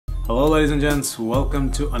Hello ladies and gents, welcome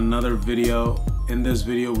to another video. In this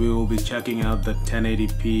video we will be checking out the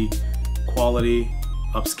 1080p quality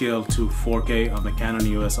upscale to 4K on the Canon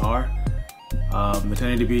EOS R. The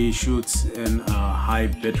 1080p shoots in a high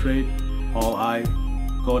bitrate, all I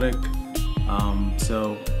codec.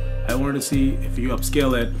 So I wanted to see if you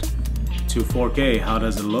upscale it to 4K, how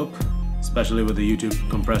does it look, especially with the YouTube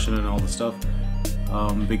compression and all the stuff.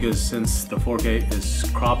 Because since the 4K is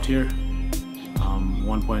cropped here,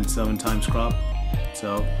 1.7 times crop,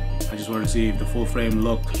 so I just wanted to see if the full frame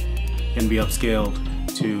look can be upscaled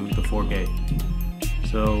to the 4K.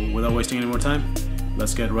 So without wasting any more time,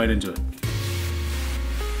 let's get right into it.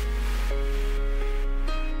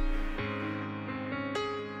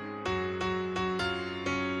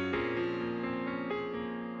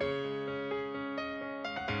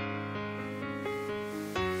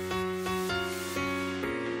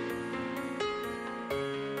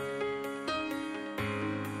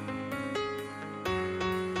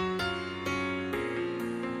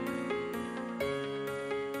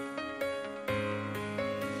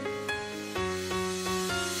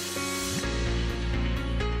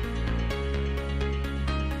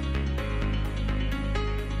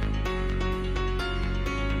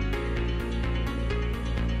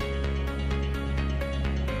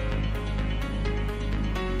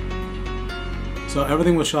 So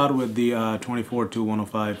everything was shot with the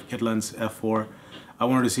 24-105 kit lens f4. I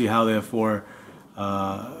wanted to see how the f4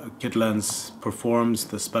 kit lens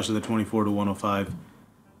performs, especially the 24-105,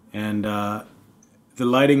 and the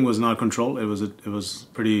lighting was not controlled. It was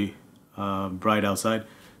pretty bright outside,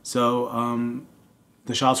 so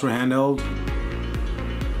the shots were handheld.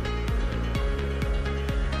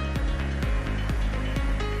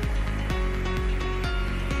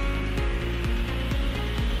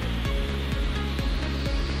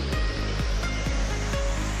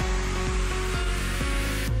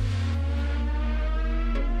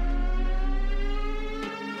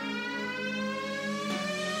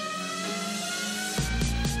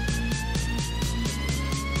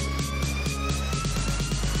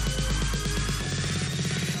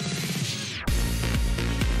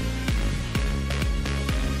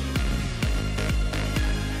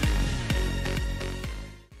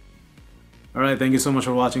 Alright, thank you so much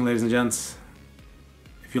for watching, ladies and gents.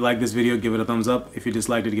 If you like this video, give it a thumbs up. If you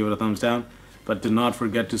disliked it, give it a thumbs down. But do not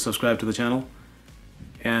forget to subscribe to the channel.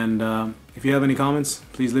 And if you have any comments,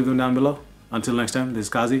 please leave them down below. Until next time, this is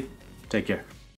Kazi. Take care.